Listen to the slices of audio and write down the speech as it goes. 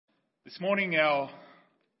This morning our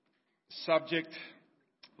subject,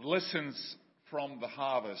 lessons from the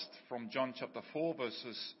harvest, from John chapter 4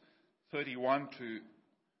 verses 31 to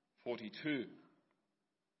 42.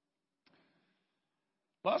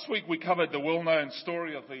 Last week we covered the well-known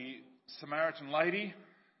story of the Samaritan lady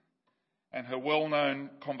and her well-known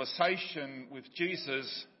conversation with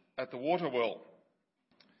Jesus at the water well.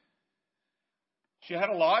 She had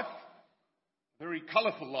a life, a very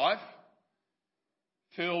colourful life,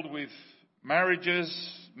 filled with marriages,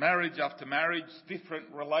 marriage after marriage, different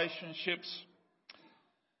relationships,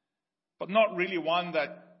 but not really one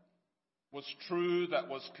that was true, that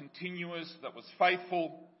was continuous, that was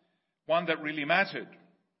faithful, one that really mattered,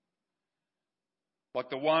 like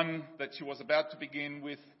the one that she was about to begin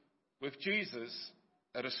with Jesus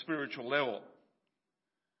at a spiritual level.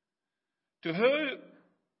 To her,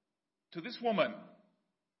 to this woman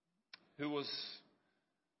who was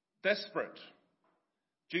desperate,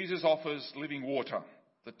 Jesus offers living water,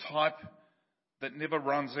 the type that never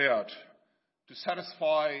runs out, to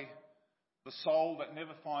satisfy the soul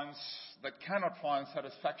that cannot find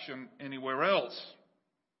satisfaction anywhere else.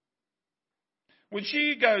 When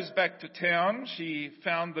she goes back to town, she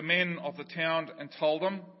found the men of the town and told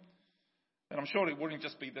them, and I'm sure it wouldn't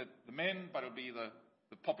just be the men, but it would be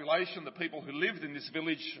the population, the people who lived in this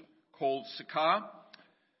village called Sychar,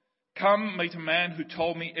 "Come meet a man who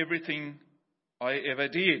told me everything I ever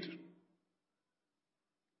did."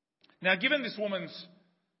 Now, given this woman's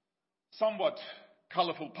somewhat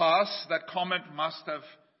colourful past, that comment must have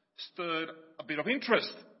stirred a bit of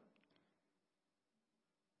interest.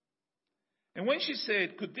 And when she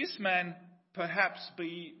said, "Could this man perhaps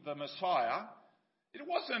be the Messiah?" it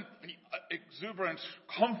wasn't the exuberant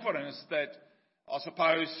confidence that, I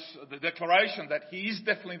suppose, the declaration that he is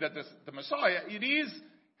definitely the Messiah. It is,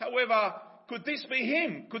 however, could this be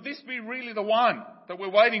him? Could this be really the one that we're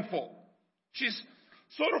waiting for? She's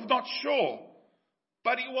sort of not sure,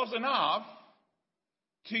 but it was enough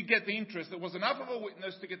to get the interest. It was enough of a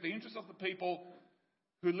witness to get the interest of the people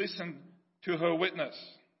who listened to her witness.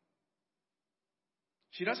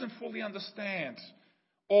 She doesn't fully understand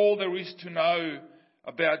all there is to know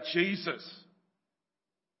about Jesus.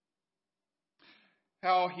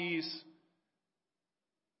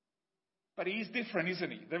 But he is different, isn't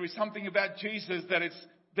he? There is something about Jesus that is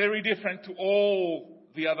very different to all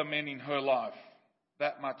the other men in her life.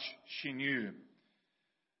 That much she knew.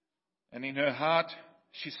 And in her heart,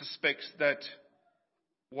 she suspects that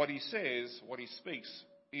what he says, what he speaks,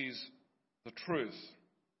 is the truth.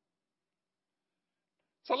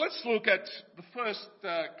 So let's look at the first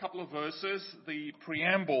couple of verses, the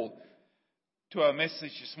preamble to our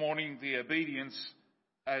message this morning, the obedience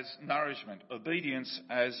as nourishment. Obedience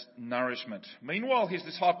as nourishment. Meanwhile, his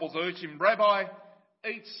disciples urged him, "Rabbi,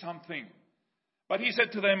 eat something." But he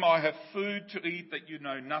said to them, "I have food to eat that you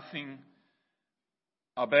know nothing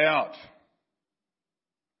about."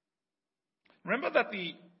 Remember that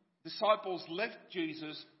the disciples left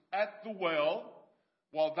Jesus at the well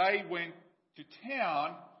while they went to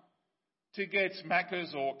town to get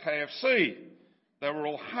Macca's or KFC. They were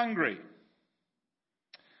all hungry.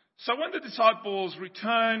 So when the disciples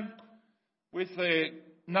return with their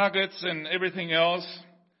nuggets and everything else,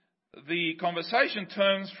 the conversation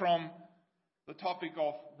turns from the topic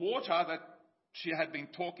of water that she had been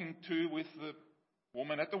talking to with the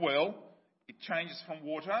woman at the well. It changes from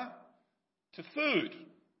water to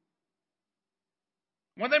food.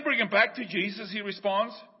 When they bring him back to Jesus, he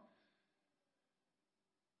responds,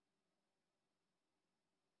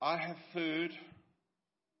 "I have food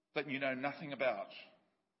that you know nothing about."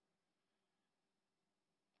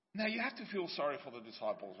 Now, you have to feel sorry for the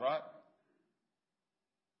disciples, right?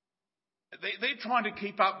 They're trying to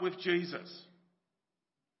keep up with Jesus.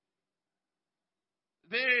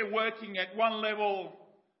 They're working at one level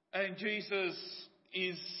and Jesus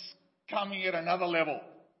is coming at another level.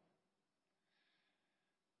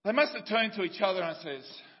 They must have turned to each other and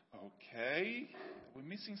says, "Okay, are we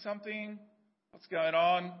missing something? What's going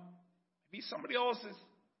on? Maybe somebody else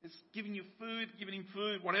is giving you food, giving him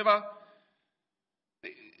food, whatever."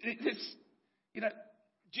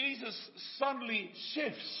 Jesus suddenly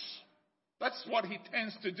shifts. That's what he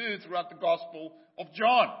tends to do throughout the Gospel of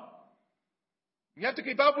John. You have to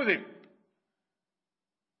keep up with him.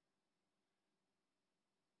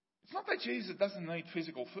 It's not that Jesus doesn't need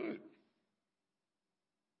physical food.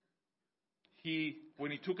 When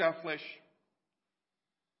he took our flesh,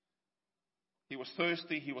 he was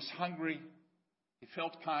thirsty, he was hungry, he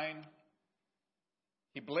felt pain,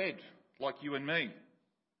 he bled like you and me.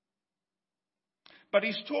 But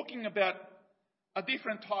he's talking about a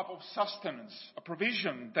different type of sustenance, a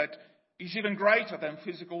provision that is even greater than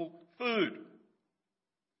physical food.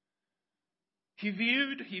 He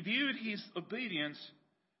viewed his obedience,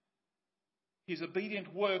 his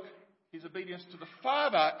obedient work, his obedience to the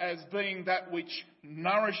Father as being that which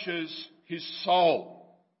nourishes his soul.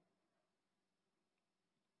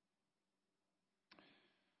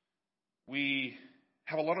 We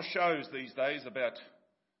have a lot of shows these days about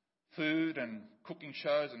food and cooking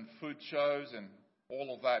shows and food shows and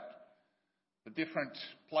all of that. The different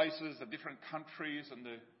places, the different countries and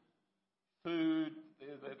the food,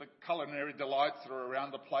 the culinary delights that are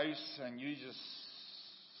around the place, and you just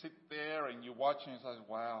sit there and you watch and you say,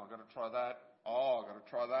 wow, I've got to try that. Oh, I've got to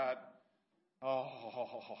try that. Oh,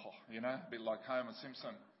 a bit like Homer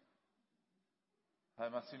Simpson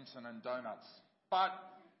and donuts. But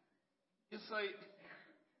you see,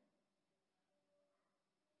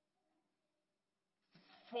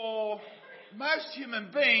 for most human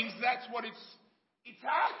beings, that's what it's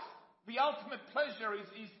at. The ultimate pleasure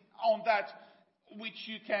is on that which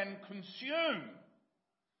you can consume.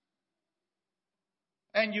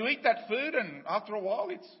 And you eat that food, and after a while,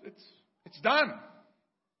 it's done.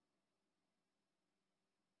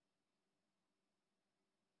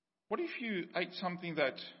 What if you ate something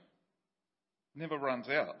that never runs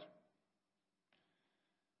out?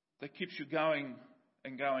 That keeps you going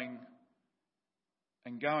and going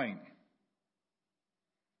and going.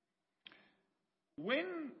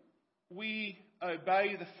 When we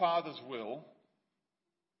obey the Father's will,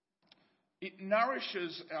 it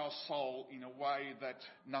nourishes our soul in a way that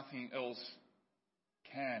nothing else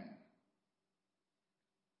can.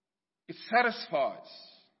 It satisfies.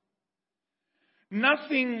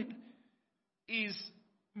 Nothing is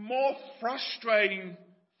more frustrating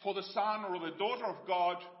for the son or the daughter of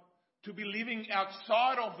God to be living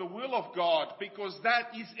outside of the will of God, because that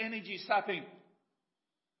is energy sapping.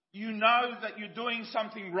 You know that you're doing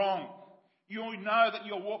something wrong. You know that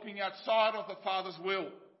you're walking outside of the Father's will.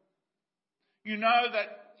 You know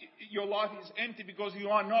that your life is empty because you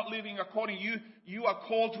are not living according. You are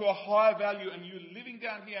called to a higher value, and you're living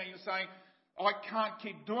down here and you're saying, I can't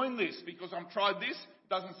keep doing this because I've tried this, it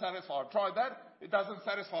doesn't satisfy. I've tried that, it doesn't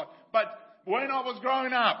satisfy. But when I was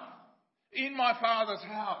growing up in my Father's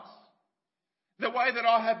house, the way that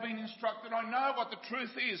I have been instructed, I know what the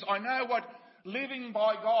truth is. I know what living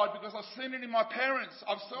by God, because I've seen it in my parents.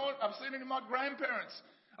 I've seen it in my grandparents.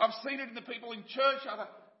 I've seen it in the people in church.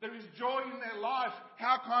 There is joy in their life.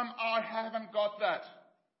 How come I haven't got that?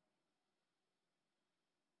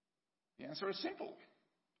 The answer is simple.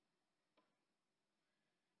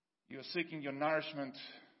 You're seeking your nourishment.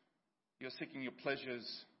 You're seeking your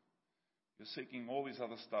pleasures. You're seeking all this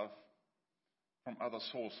other stuff from other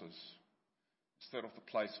sources, instead of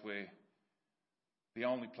the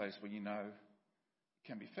only place where you know it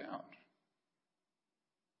can be found.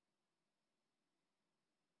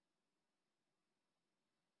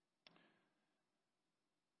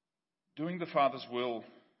 Doing the Father's will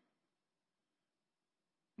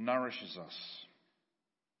nourishes us.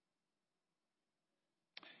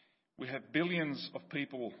 We have billions of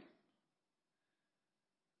people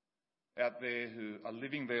out there who are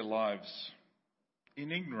living their lives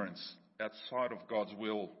in ignorance outside of God's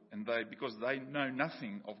will, and because they know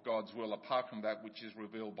nothing of God's will apart from that which is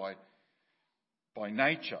revealed by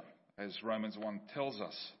nature, as Romans 1 tells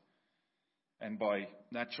us, and by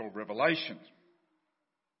natural revelation.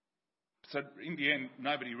 So in the end,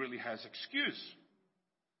 nobody really has excuse.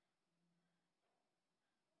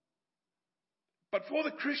 But for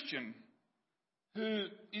the Christian who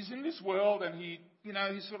is in this world and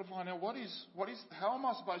he's sort of like, now how am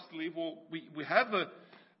I supposed to live? Well, we have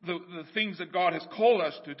the things that God has called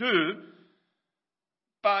us to do,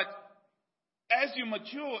 but as you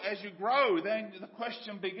mature, as you grow, then the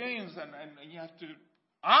question begins, and you have to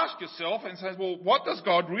ask yourself and say, well, what does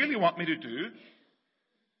God really want me to do?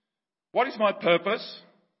 What is my purpose?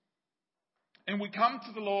 And we come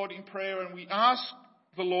to the Lord in prayer and we ask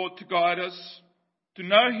the Lord to guide us, to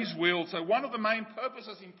know His will. So one of the main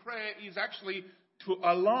purposes in prayer is actually to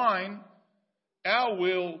align our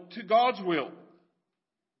will to God's will.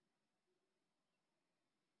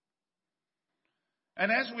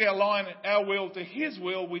 And as we align our will to His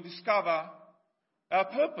will, we discover our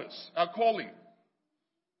purpose, our calling.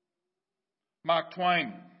 Mark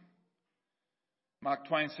Twain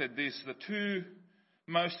said this: the two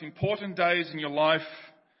most important days in your life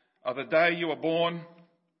are the day you are born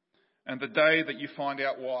and the day that you find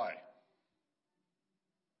out why.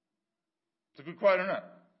 It's a good quote, isn't it?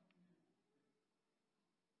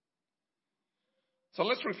 So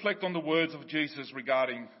let's reflect on the words of Jesus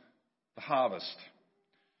regarding the harvest.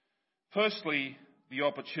 Firstly, the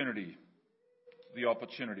opportunity. The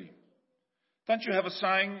opportunity. Don't you have a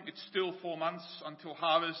saying, it's still 4 months until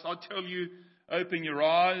harvest? I tell you, open your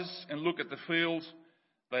eyes and look at the fields.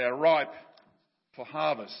 They are ripe for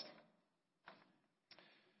harvest.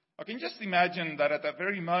 I can just imagine that at that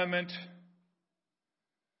very moment,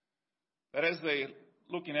 that as they're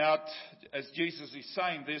looking out, as Jesus is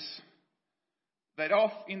saying this, that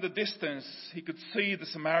off in the distance he could see the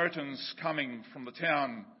Samaritans coming from the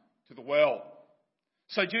town to the well.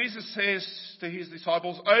 So Jesus says to his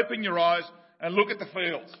disciples, open your eyes and look at the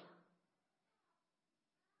fields.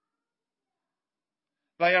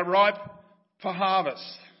 They are ripe for harvest.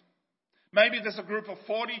 Maybe there's a group of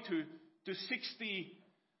 40 to 60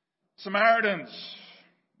 Samaritans,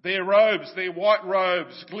 their robes, their white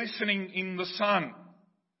robes, glistening in the sun.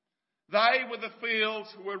 They were the fields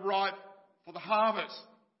who were ripe for the harvest.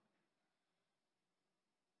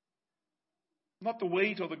 Not the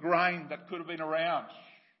wheat or the grain that could have been around.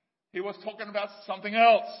 He was talking about something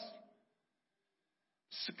else.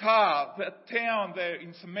 Sychar, that town there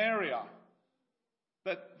in Samaria,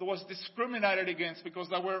 that was discriminated against because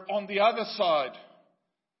they were on the other side.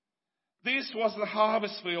 This was the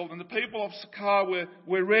harvest field, and the people of Sychar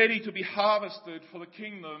were ready to be harvested for the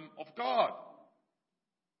kingdom of God.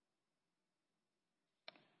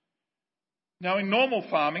 Now, in normal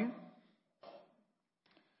farming,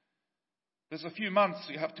 there's a few months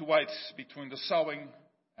you have to wait between the sowing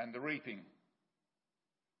and the reaping.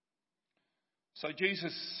 So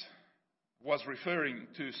Jesus was referring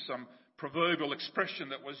to some proverbial expression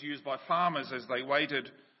that was used by farmers as they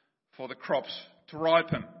waited for the crops to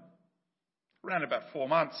ripen. Around about 4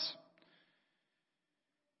 months.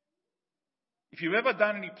 If you've ever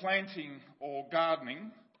done any planting or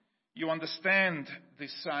gardening, you understand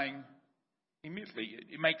this saying immediately.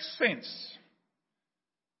 It makes sense.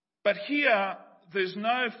 But here, there's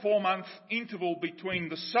no 4-month interval between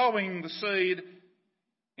the sowing the seed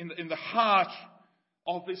in the heart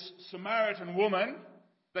of this Samaritan woman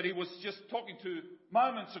that he was just talking to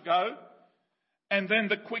moments ago, and then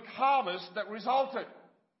the quick harvest that resulted.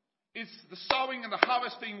 It's the sowing and the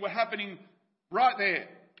harvesting were happening right there.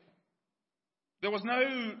 There was no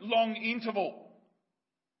long interval.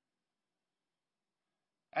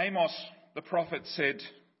 Amos, the prophet, said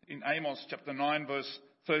in Amos chapter 9 verse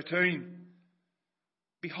 13,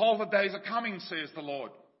 behold, the days are coming, says the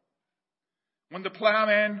Lord, when the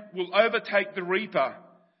plowman will overtake the reaper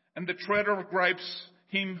and the treader of grapes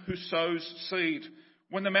him who sows seed,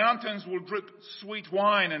 when the mountains will drip sweet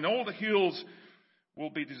wine and all the hills will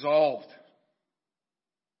be dissolved.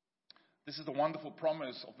 This is the wonderful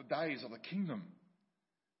promise of the days of the kingdom.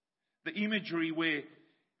 The imagery where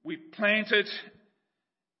we plant it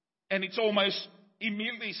and it's almost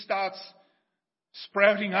immediately starts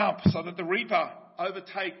sprouting up so that the reaper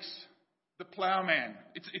overtakes the plowman.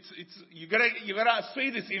 You gotta see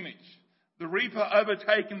this image. The reaper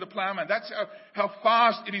overtaking the plowman. That's how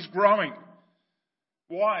fast it is growing.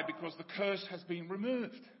 Why? Because the curse has been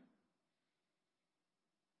removed.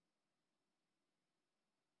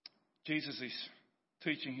 Jesus is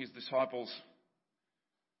teaching his disciples,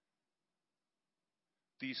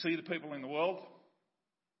 do you see the people in the world?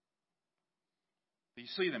 Do you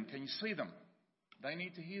see them? Can you see them? They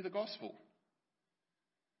need to hear the gospel.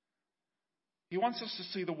 He wants us to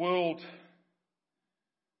see the world's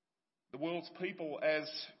people as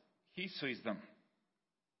he sees them.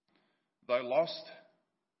 Though lost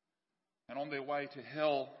and on their way to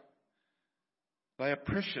hell, they are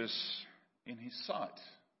precious in his sight.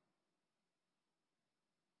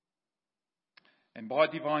 And by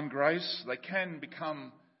divine grace, they can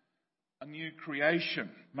become a new creation,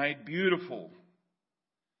 made beautiful.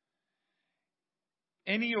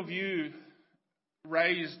 Any of you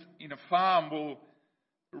raised in a farm will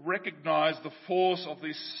recognize the force of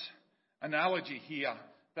this analogy here.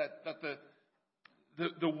 That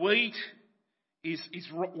the wheat is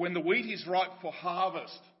when the wheat is ripe for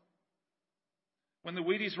harvest. When the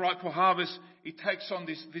wheat is ripe for harvest, it takes on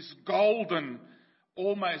this golden,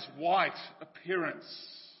 almost white appearance.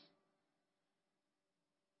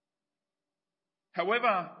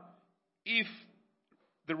 However, if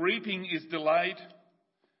the reaping is delayed,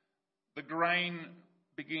 the grain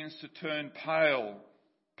begins to turn pale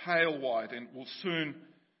white, and will soon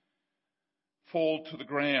fall to the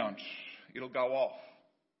ground. It'll go off.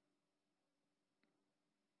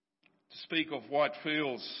 To speak of white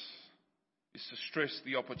fields is to stress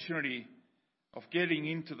the opportunity of getting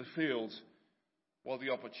into the fields while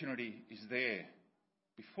the opportunity is there,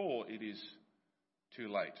 before it is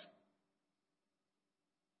too late.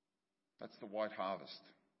 That's the white harvest.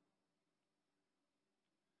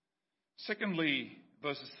 Secondly,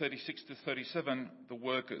 verses 36 to 37, the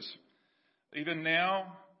workers. Even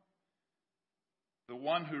now, The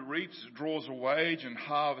one who reaps draws a wage and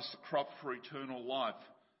harvests a crop for eternal life,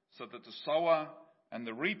 so that the sower and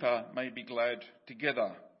the reaper may be glad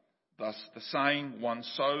together. Thus the saying, one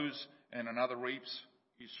sows and another reaps,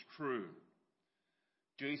 is true.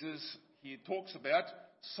 Jesus here talks about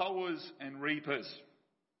sowers and reapers.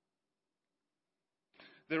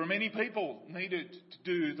 There are many people needed to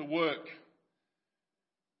do the work.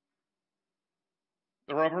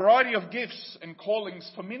 There are a variety of gifts and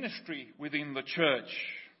callings for ministry within the church,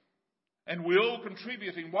 and we all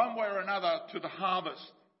contribute in one way or another to the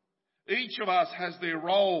harvest. Each of us has their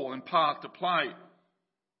role and part to play.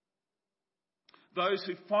 Those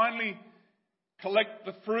who finally collect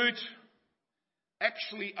the fruit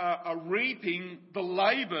actually are reaping the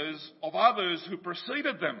labours of others who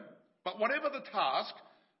preceded them. But whatever the task,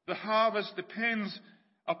 the harvest depends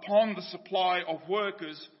upon the supply of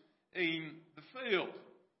workers in the field.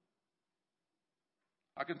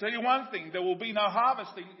 I can tell you one thing, there will be no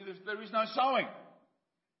harvesting if there is no sowing.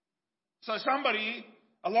 So somebody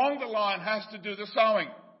along the line has to do the sowing.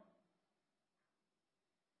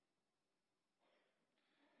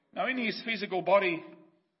 Now, in his physical body,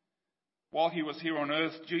 while he was here on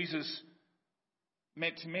earth, Jesus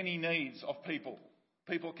met many needs of people.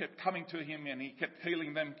 People kept coming to him and he kept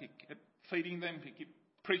healing them, he kept feeding them, he kept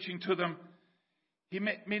preaching to them. He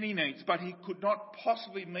met many needs, but he could not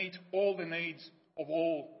possibly meet all the needs of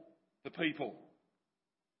all the people.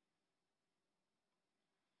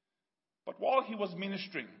 But while he was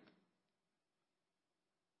ministering,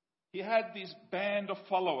 he had this band of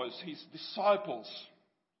followers, his disciples,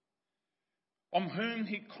 on whom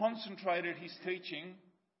he concentrated his teaching,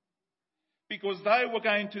 because they were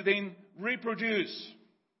going to then reproduce.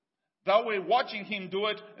 They were watching him do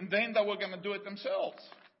it, and then they were going to do it themselves.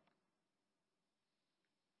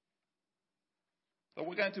 They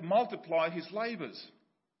were going to multiply his labours.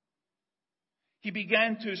 He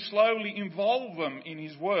began to slowly involve them in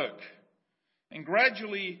his work, and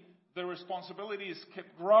gradually the responsibilities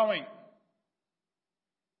kept growing.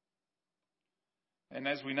 And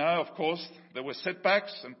as we know, of course, there were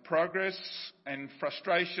setbacks and progress and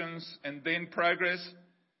frustrations and then progress.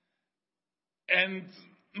 And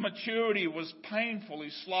maturity was painfully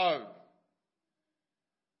slow.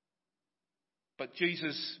 But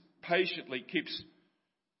Jesus patiently keeps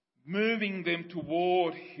moving them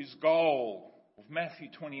toward his goal of Matthew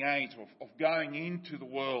 28, of going into the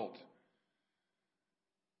world.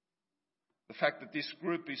 The fact that this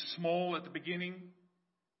group is small at the beginning,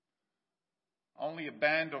 only a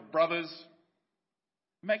band of brothers,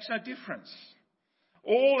 makes no difference.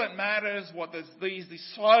 All that matters is what these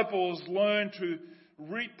disciples learn to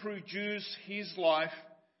reproduce his life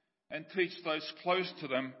and teach those close to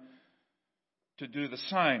them to do the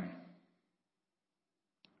same.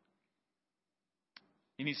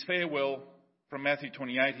 In his farewell from Matthew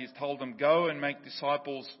 28, he's told them, go and make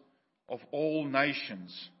disciples of all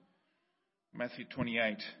nations. Matthew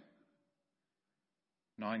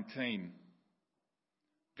 28:19.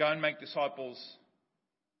 Go and make disciples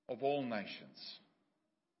of all nations.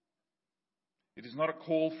 It is not a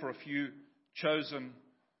call for a few chosen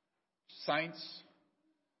saints,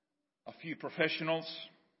 a few professionals.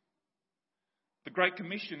 The Great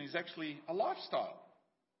Commission is actually a lifestyle.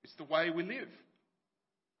 It's the way we live.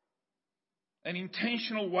 An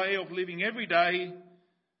intentional way of living every day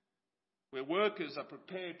where workers are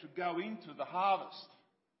prepared to go into the harvest.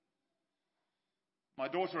 My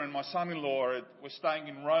daughter and my son-in-law were staying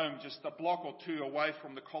in Rome, just a block or two away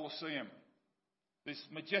from the Colosseum. This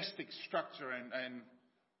majestic structure, and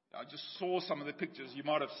I just saw some of the pictures. You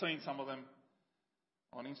might have seen some of them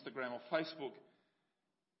on Instagram or Facebook.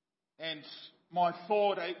 And my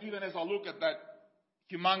thought, even as I look at that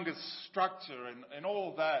humongous structure and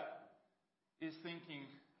all that, is thinking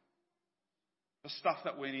the stuff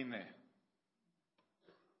that went in there.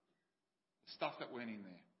 The stuff that went in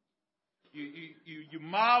there. You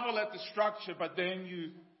marvel at the structure, but then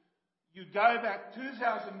you go back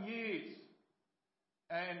 2,000 years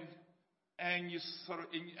and you sort of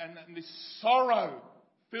and this sorrow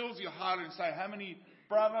fills your heart and say, how many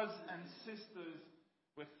brothers and sisters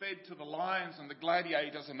were fed to the lions and the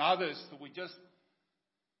gladiators and others that were just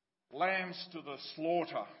lambs to the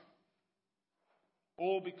slaughter,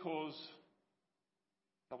 all because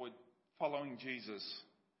they were following Jesus.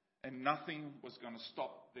 And nothing was going to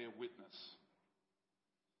stop their witness.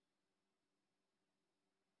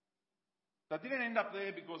 They didn't end up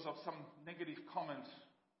there because of some negative comment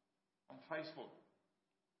on Facebook.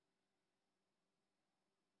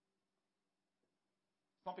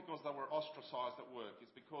 It's not because they were ostracized at work.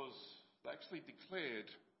 It's because they actually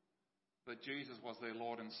declared that Jesus was their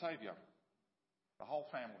Lord and Saviour. The whole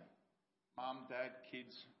family. mum, dad,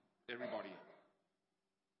 kids, everybody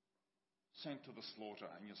sent to the slaughter.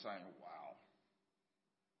 And you're saying, wow.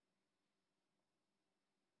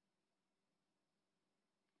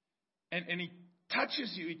 And he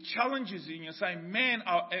touches you, he challenges you, and you're saying, man,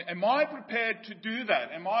 am I prepared to do that?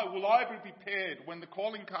 Will I be prepared when the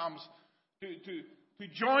calling comes to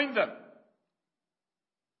join them?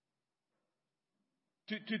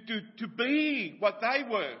 To be what they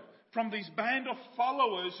were, from this band of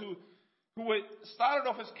followers who were started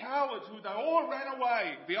off as cowards, who they all ran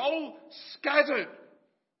away. They all scattered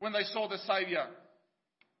when they saw the Saviour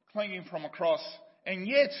clinging from a cross. And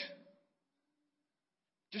yet,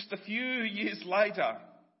 just a few years later,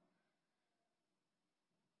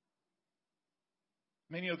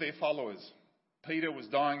 many of their followers, Peter was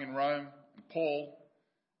dying in Rome, and Paul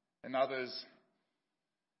and others,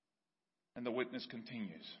 and the witness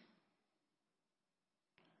continues.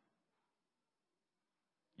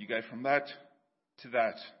 You go from that to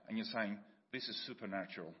that, and you're saying, this is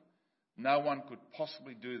supernatural. No one could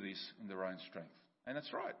possibly do this in their own strength. And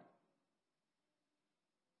that's right.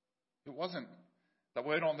 It wasn't. They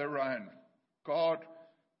weren't on their own. God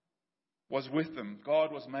was with them.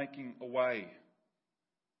 God was making a way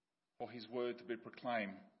for His word to be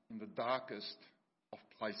proclaimed in the darkest of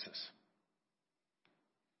places.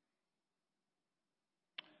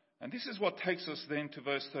 And this is what takes us then to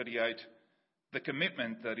verse 38, the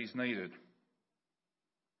commitment that is needed.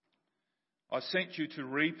 I sent you to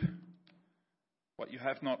reap what you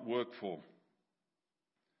have not worked for.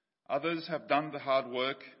 Others have done the hard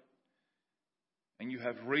work, and you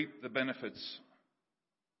have reaped the benefits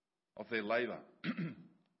of their labour.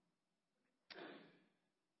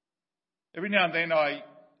 Every now and then a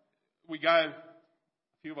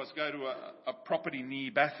few of us go to a property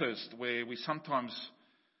near Bathurst where we sometimes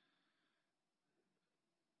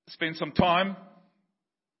spend some time.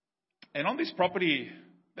 And on this property,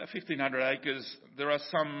 about 1,500 acres, there are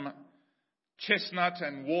some chestnut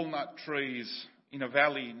and walnut trees in a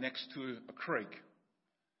valley next to a creek.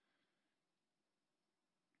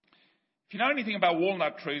 If you know anything about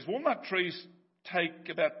walnut trees take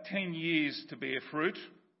about 10 years to bear fruit,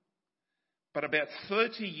 but about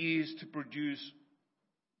 30 years to produce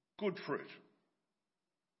good fruit.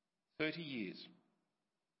 30 years.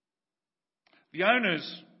 The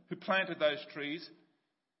owners who planted those trees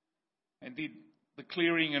and did the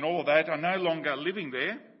clearing and all of that are no longer living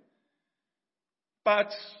there.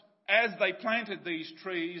 But as they planted these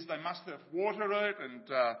trees, they must have watered it and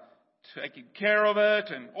taken care of it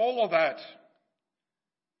and all of that.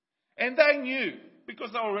 And they knew,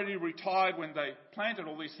 because they were already retired when they planted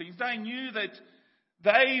all these things, they knew that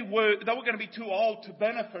they were going to be too old to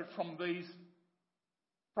benefit from these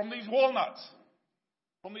walnuts,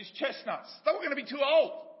 from these chestnuts. They were going to be too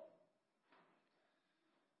old.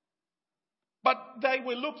 But they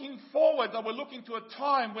were looking forward. They were looking to a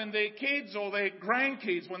time when their kids or their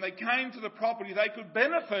grandkids, when they came to the property, they could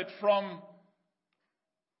benefit from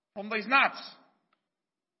these nuts.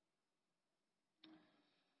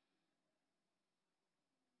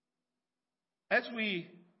 As we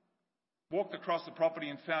walked across the property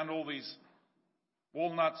and found all these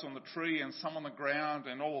walnuts on the tree and some on the ground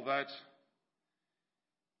and all of that,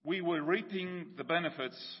 we were reaping the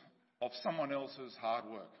benefits of someone else's hard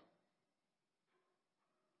work.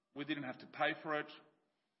 We didn't have to pay for it.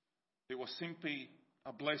 It was simply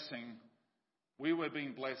a blessing. We were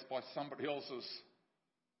being blessed by somebody else's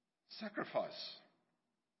sacrifice.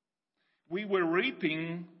 We were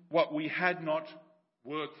reaping what we had not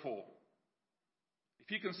worked for.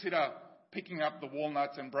 If you consider picking up the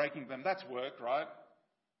walnuts and breaking them, that's work, right?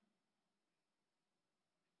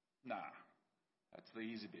 Nah, that's the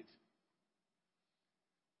easy bit.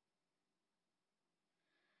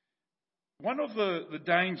 One of the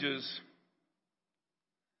dangers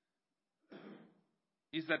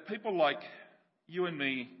is that people like you and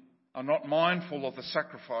me are not mindful of the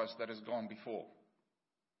sacrifice that has gone before.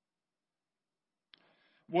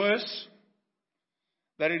 Worse,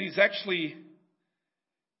 that it is actually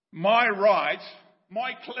my right,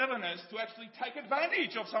 my cleverness to actually take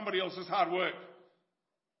advantage of somebody else's hard work.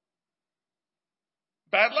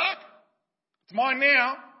 Bad luck. It's mine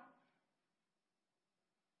now.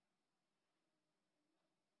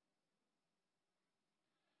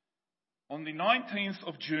 On the 19th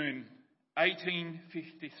of June,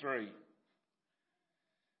 1853,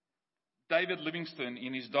 David Livingstone,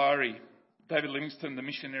 in his diary, David Livingstone, the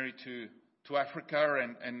missionary to Africa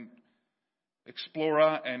and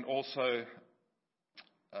explorer, and also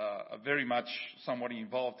very much somebody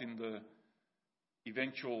involved in the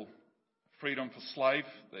eventual freedom for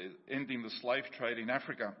ending the slave trade in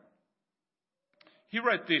Africa. He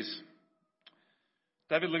wrote this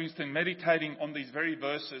David Livingstone, meditating on these very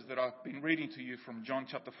verses that I've been reading to you from John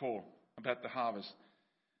chapter 4 about the harvest,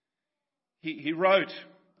 he wrote,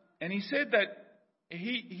 and he said that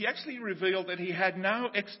he actually revealed that he had no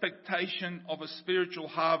expectation of a spiritual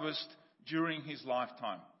harvest during his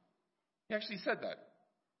lifetime. He actually said that.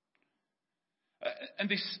 And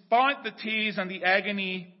despite the tears and the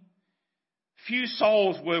agony, few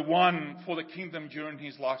souls were won for the kingdom during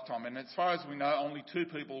his lifetime. And as far as we know, only 2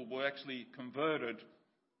 people were actually converted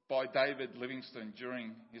by David Livingstone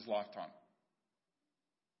during his lifetime.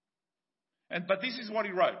 But this is what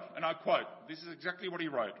he wrote, and I quote, this is exactly what he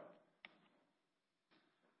wrote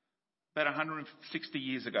about 160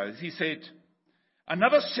 years ago. He said,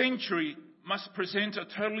 "Another century must present a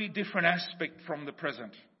totally different aspect from the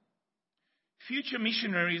present. Future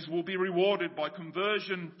missionaries will be rewarded by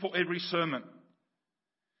conversion for every sermon.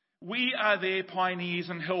 We are their pioneers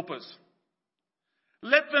and helpers.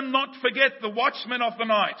 Let them not forget the watchmen of the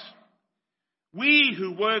night. We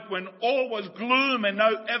who work when all was gloom and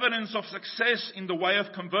no evidence of success in the way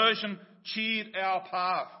of conversion cheered our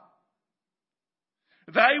path.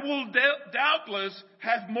 They will doubtless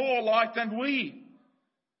have more light than we,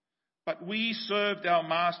 but we served our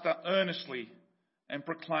Master earnestly and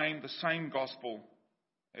proclaimed the same gospel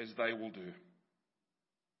as they will do."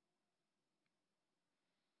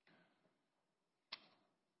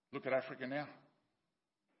 Look at Africa now.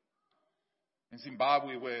 In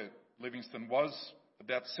Zimbabwe, where Livingstone was,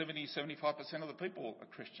 about 70-75% of the people are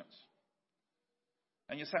Christians.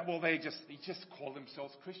 And you say, well, they just call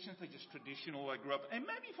themselves Christians, they're just traditional, they grew up. And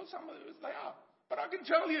maybe for some of us they are. But I can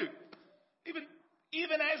tell you,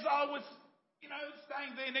 even as I was,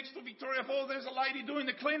 staying there next to Victoria Falls, there's a lady doing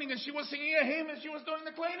the cleaning and she was singing a hymn as she was doing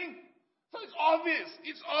the cleaning. So it's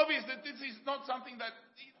obvious that this is not something that,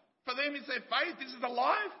 for them it's their faith, this is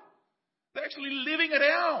alive. They're actually living it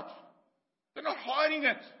out. They're not hiding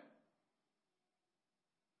it.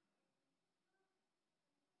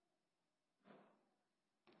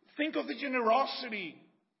 Think of the generosity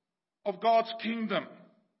of God's kingdom.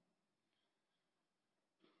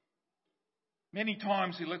 Many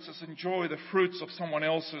times He lets us enjoy the fruits of someone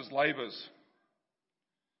else's labours.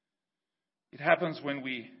 It happens when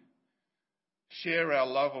we share our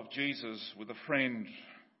love of Jesus with a friend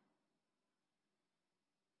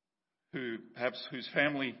whose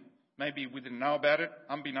family, maybe we didn't know about it,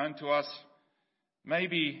 unbeknown to us.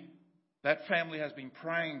 Maybe that family has been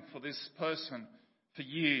praying for this person for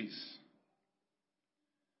years.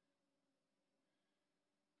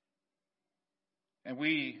 And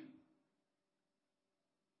we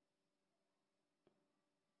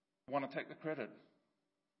want to take the credit.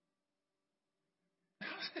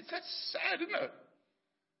 That's sad, isn't it?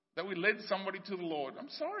 That we led somebody to the Lord. I'm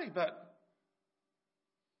sorry, but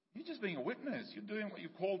you're just being a witness. You're doing what you're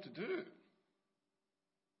called to do.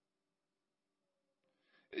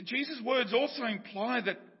 Jesus' words also imply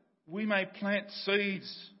that we may plant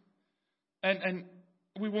seeds and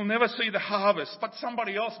we will never see the harvest, but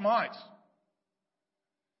somebody else might.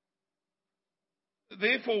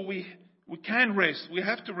 Therefore, we can rest. We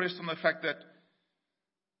have to rest on the fact that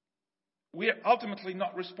we are ultimately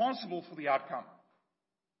not responsible for the outcome.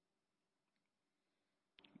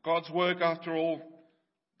 God's work, after all,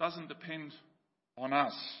 doesn't depend on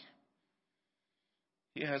us.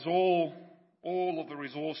 He has all of the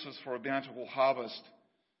resources for a bountiful harvest.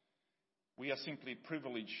 We are simply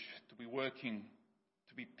privileged to be working,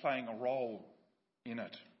 to be playing a role in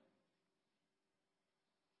it.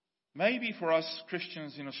 Maybe for us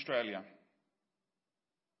Christians in Australia,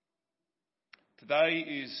 today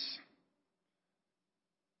is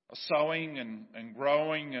a sowing and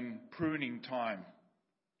growing and pruning time.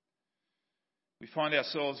 We find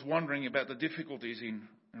ourselves wondering about the difficulties in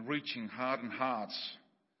reaching hardened hearts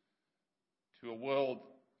to a world,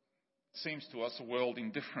 seems to us, a world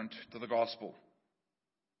indifferent to the gospel.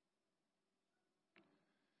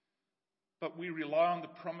 But we rely on the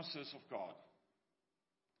promises of God.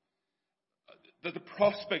 That the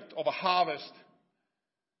prospect of a harvest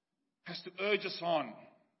has to urge us on.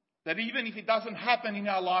 That even if it doesn't happen in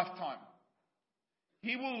our lifetime,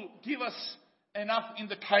 He will give us enough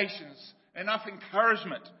indications, enough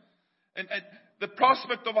encouragement. And the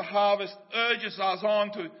prospect of a harvest urges us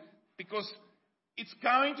on to, because it's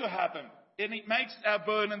going to happen. And it makes our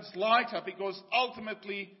burdens lighter because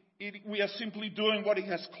ultimately we are simply doing what He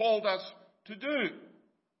has called us to do.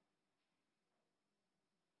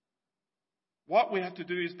 What we have to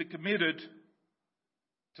do is be committed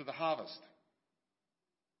to the harvest.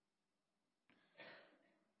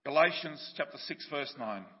 Galatians chapter 6 verse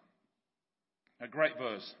 9. A great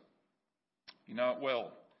verse. You know it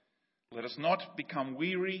well. Let us not become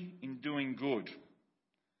weary in doing good,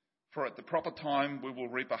 For at the proper time we will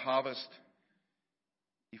reap a harvest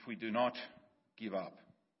if we do not give up.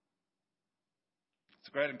 It's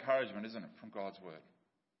a great encouragement, isn't it, from God's word?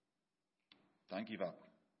 Don't give up.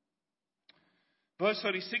 Verse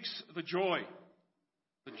 36, the joy.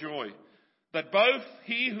 The joy. That both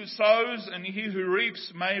he who sows and he who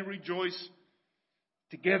reaps may rejoice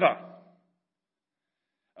together.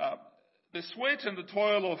 The sweat and the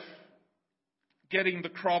toil of getting the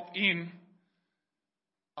crop in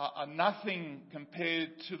are nothing compared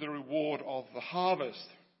to the reward of the harvest.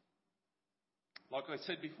 Like I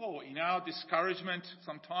said before, in our discouragement,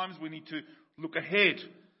 sometimes we need to look ahead,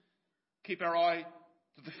 keep our eye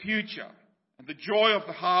to the future and the joy of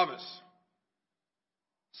the harvest.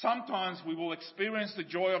 Sometimes we will experience the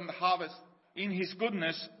joy of the harvest in His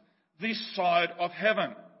goodness this side of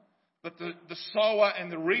heaven. That the sower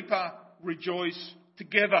and the reaper rejoice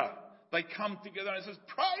together. They come together and says,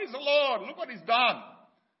 praise the Lord, look what He's done.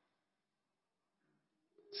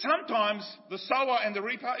 Sometimes the sower and the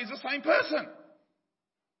reaper is the same person.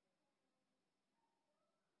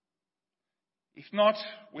 If not,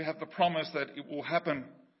 we have the promise that it will happen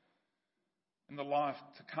in the life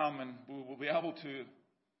to come, and we will be able to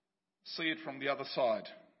see it from the other side.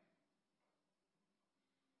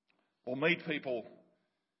 Or meet people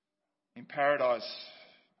in paradise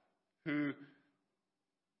who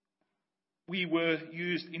we were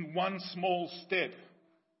used in one small step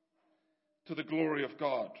to the glory of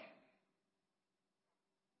God.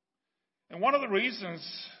 And one of the reasons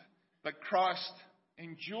that Christ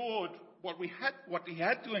endured what He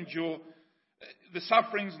had to endure, the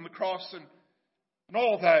sufferings and the cross and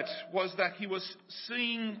all that, was that He was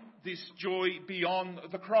seeing this joy beyond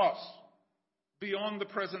the cross, beyond the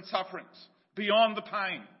present sufferings, beyond the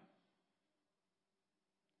pain.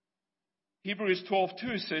 Hebrews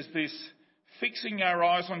 12:2 says this, fixing our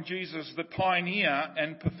eyes on Jesus, the pioneer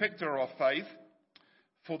and perfecter of faith,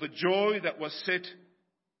 for the joy that was set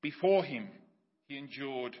before Him, He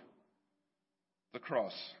endured the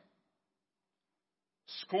cross,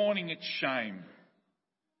 scorning its shame,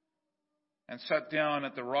 and sat down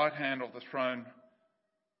at the right hand of the throne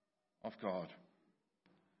of God.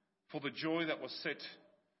 For the joy that was set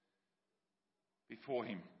before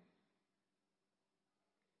Him.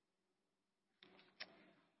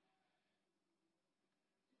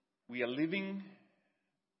 We are living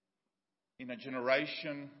in a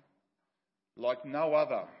generation like no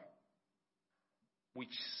other,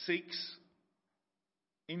 which seeks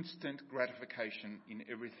instant gratification in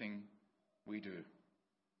everything we do.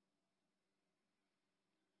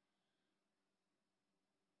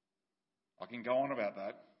 I can go on about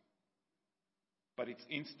that, but it's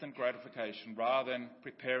instant gratification rather than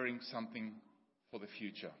preparing something for the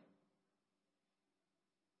future.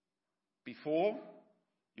 Before,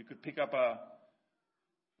 you could pick up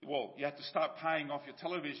you had to start paying off your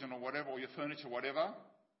television or whatever, or your furniture, whatever.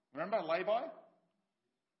 Remember lay-by?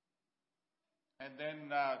 And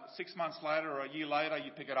then 6 months later or a year later,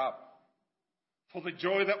 you pick it up. For the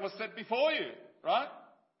joy that was set before you, right?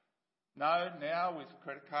 No, now with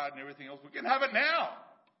credit card and everything else, we can have it now.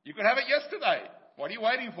 You could have it yesterday. What are you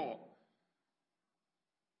waiting for?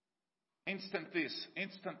 Instant this,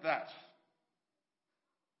 instant that.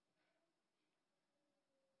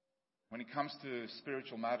 When it comes to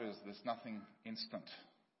spiritual matters, there's nothing instant.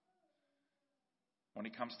 When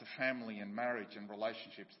it comes to family and marriage and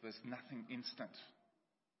relationships, there's nothing instant.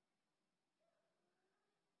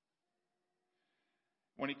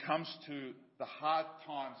 When it comes to the hard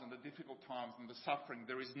times and the difficult times and the suffering,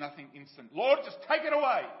 there is nothing instant. Lord, just take it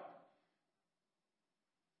away.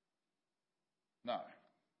 No.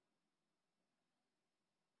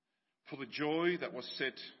 For the joy that was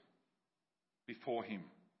set before Him.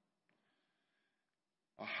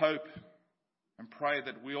 I hope and pray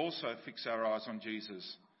that we also fix our eyes on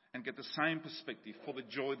Jesus and get the same perspective for the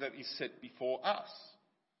joy that is set before us.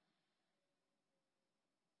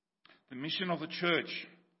 The mission of the church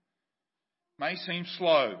may seem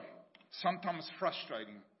slow, sometimes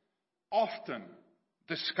frustrating, often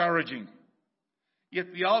discouraging.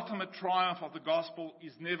 Yet the ultimate triumph of the gospel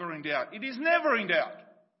is never in doubt. It is never in doubt.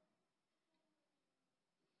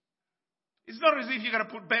 It's not as if you're going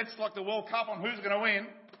to put bets like the World Cup on who's going to win.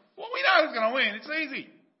 Well, we know who's going to win. It's easy.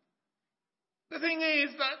 The thing is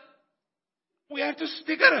that we have to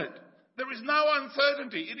stick at it. There is no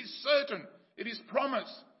uncertainty. It is certain. It is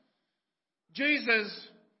promised. Jesus,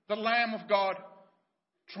 the Lamb of God,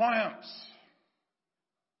 triumphs.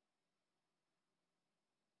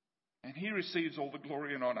 And He receives all the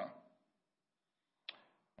glory and honour.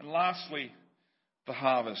 And lastly, the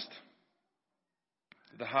harvest.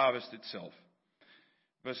 The harvest itself.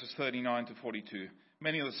 Verses 39 to 42.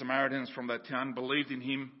 many of the Samaritans from that town believed in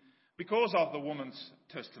him because of the woman's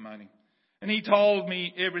testimony. And he told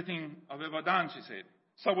me everything I've ever done, she said.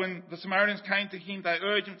 So when the Samaritans came to him, they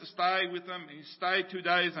urged him to stay with them. And he stayed 2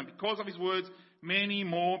 days, and because of his words, many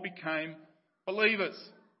more became believers.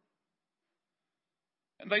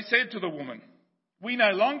 And they said to the woman, "We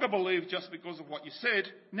no longer believe just because of what you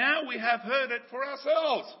said. Now we have heard it for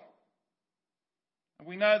ourselves. And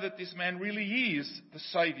we know that this man really is the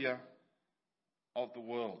Saviour of the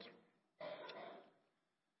world."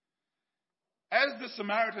 As the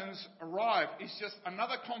Samaritans arrive, it's just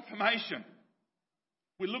another confirmation.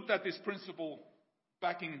 We looked at this principle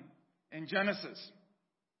back in Genesis.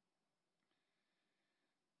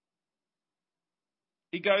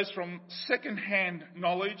 It goes from second-hand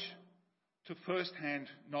knowledge to first-hand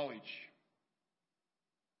knowledge.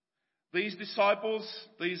 These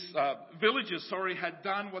villagers, had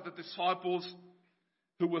done what the disciples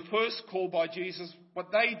who were first called by Jesus,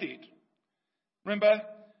 what they did. Remember,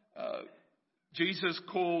 Jesus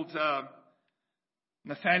called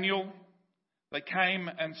Nathanael. They came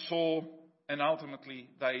and saw, and ultimately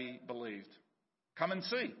they believed. Come and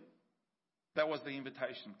see. That was the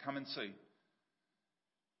invitation. Come and see.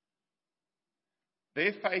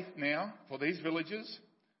 Their faith now, for these villagers,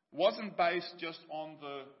 wasn't based just on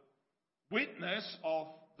the witness of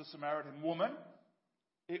the Samaritan woman.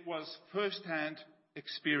 It was first-hand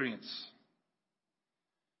experience.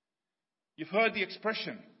 You've heard the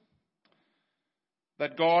expression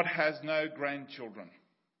that God has no grandchildren.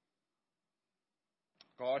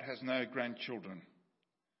 God has no grandchildren.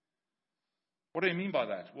 What do you mean by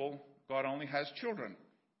that? Well, God only has children.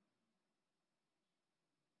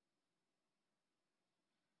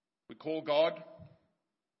 We call God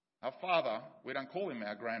our Father. We don't call him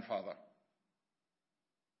our grandfather.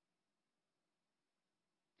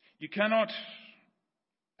 You cannot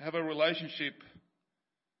have a relationship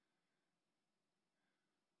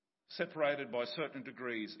separated by certain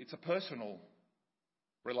degrees. It's a personal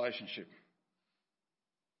relationship.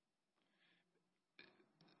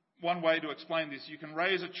 One way to explain this, you can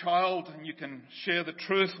raise a child and you can share the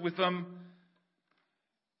truth with them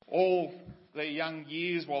all their young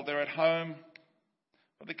years while they're at home.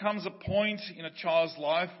 But there comes a point in a child's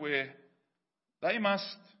life where they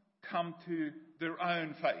must come to their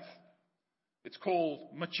own faith. It's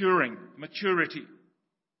called maturity.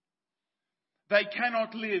 They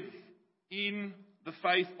cannot live in the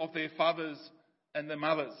faith of their fathers and their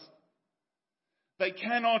mothers. They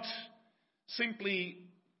cannot simply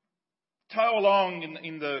tow along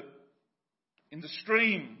in the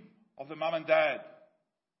stream of the mum and dad.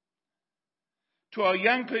 To our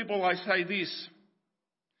young people, I say this: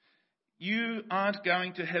 you aren't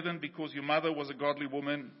going to heaven because your mother was a godly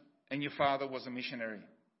woman and your father was a missionary.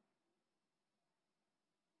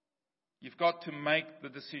 You've got to make the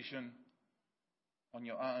decision on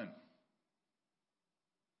your own.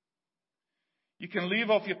 You can live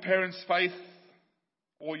off your parents' faith,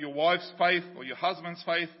 or your wife's faith, or your husband's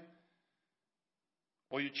faith,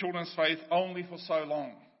 or your children's faith only for so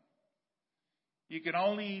long. You can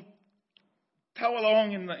only tow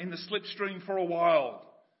along in the slipstream for a while.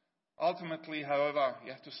 Ultimately, however,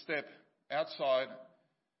 you have to step outside,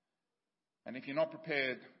 and if you're not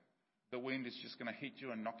prepared, the wind is just going to hit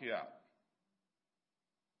you and knock you out.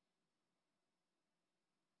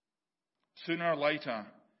 Sooner or later,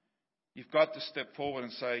 you've got to step forward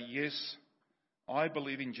and say, yes, I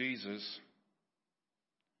believe in Jesus.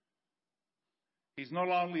 He's not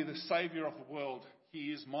only the Saviour of the world,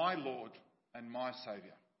 he is my Lord and my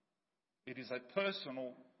Saviour. It is a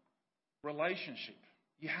personal relationship.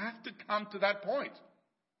 You have to come to that point.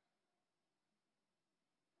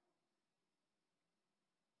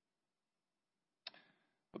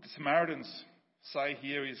 What the Samaritans say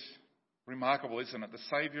here is remarkable, isn't it? The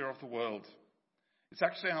Saviour of the world. It's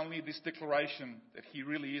actually only this declaration that he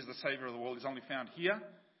really is the Saviour of the world is only found here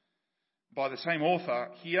by the same author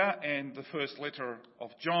here and the first letter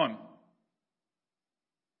of John.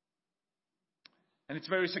 And it's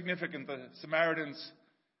very significant. The Samaritans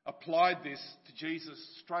applied this to Jesus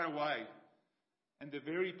straight away. And the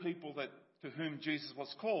very people to whom Jesus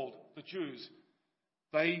was called, the Jews,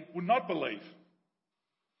 they would not believe.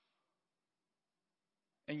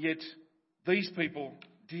 And yet these people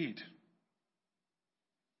did.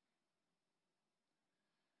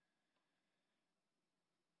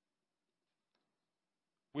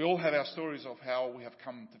 We all have our stories of how we have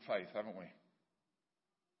come to faith, haven't we?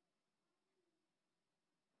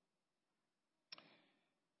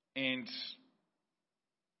 And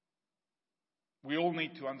we all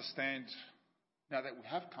need to understand, now that we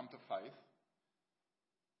have come to faith,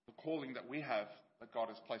 the calling that we have, that God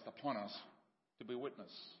has placed upon us, to be a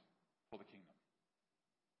witness for the kingdom.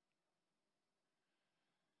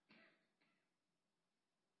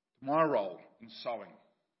 My role in sowing.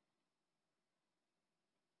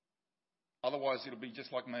 Otherwise, it'll be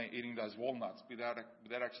just like me eating those walnuts without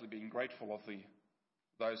actually being grateful of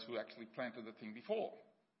those who actually planted the thing before.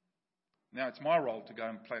 Now it's my role to go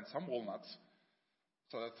and plant some walnuts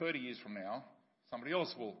so that 30 years from now, somebody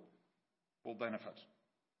else will benefit.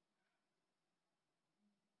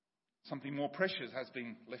 Something more precious has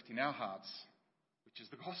been left in our hearts, which is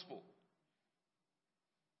the gospel.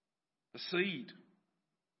 The seed.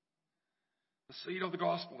 The seed of the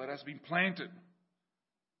gospel that has been planted.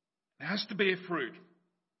 It has to bear fruit.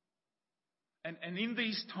 And in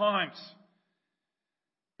these times,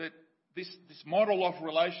 that this model of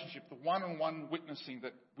relationship, the one-on-one witnessing,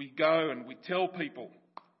 that we go and we tell people,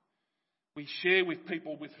 we share with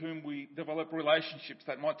people with whom we develop relationships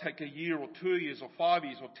that might take a year or 2 years or 5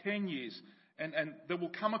 years or 10 years. And there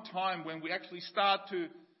will come a time when we actually start to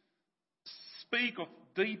speak of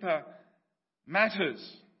deeper matters.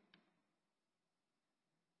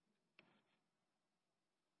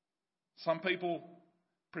 Some people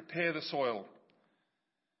prepare the soil.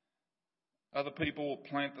 Other people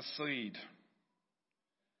plant the seed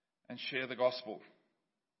and share the gospel.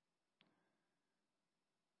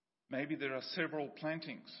 Maybe there are several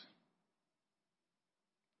plantings,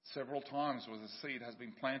 several times where the seed has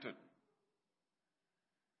been planted.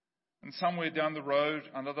 And somewhere down the road,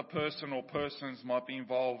 another person or persons might be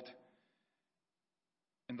involved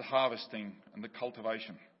in the harvesting and the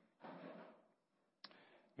cultivation.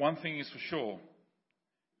 One thing is for sure,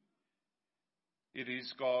 it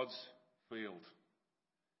is God's field.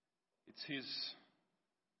 It's His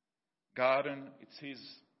garden, it's His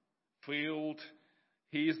field.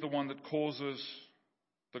 He is the one that causes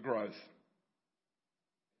the growth.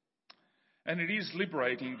 And it is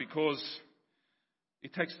liberating because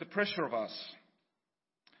it takes the pressure of us.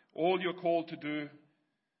 All you're called to do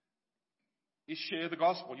is share the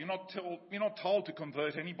gospel. You're not told to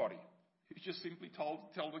convert anybody. You're just simply told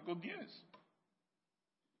to tell the good news.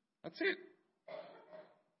 That's it.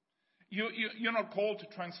 You're not called to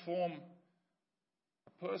transform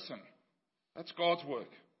a person. That's God's work.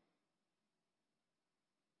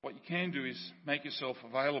 What you can do is make yourself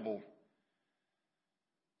available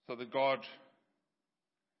so that God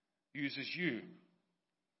uses you.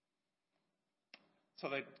 So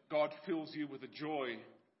that God fills you with the joy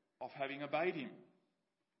of having obeyed Him.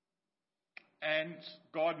 And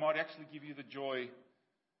God might actually give you the joy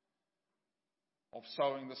of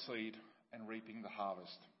sowing the seed and reaping the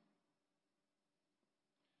harvest.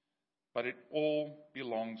 But it all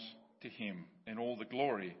belongs to Him, and all the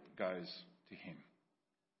glory goes to Him.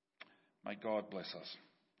 May God bless us.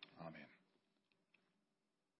 Amen.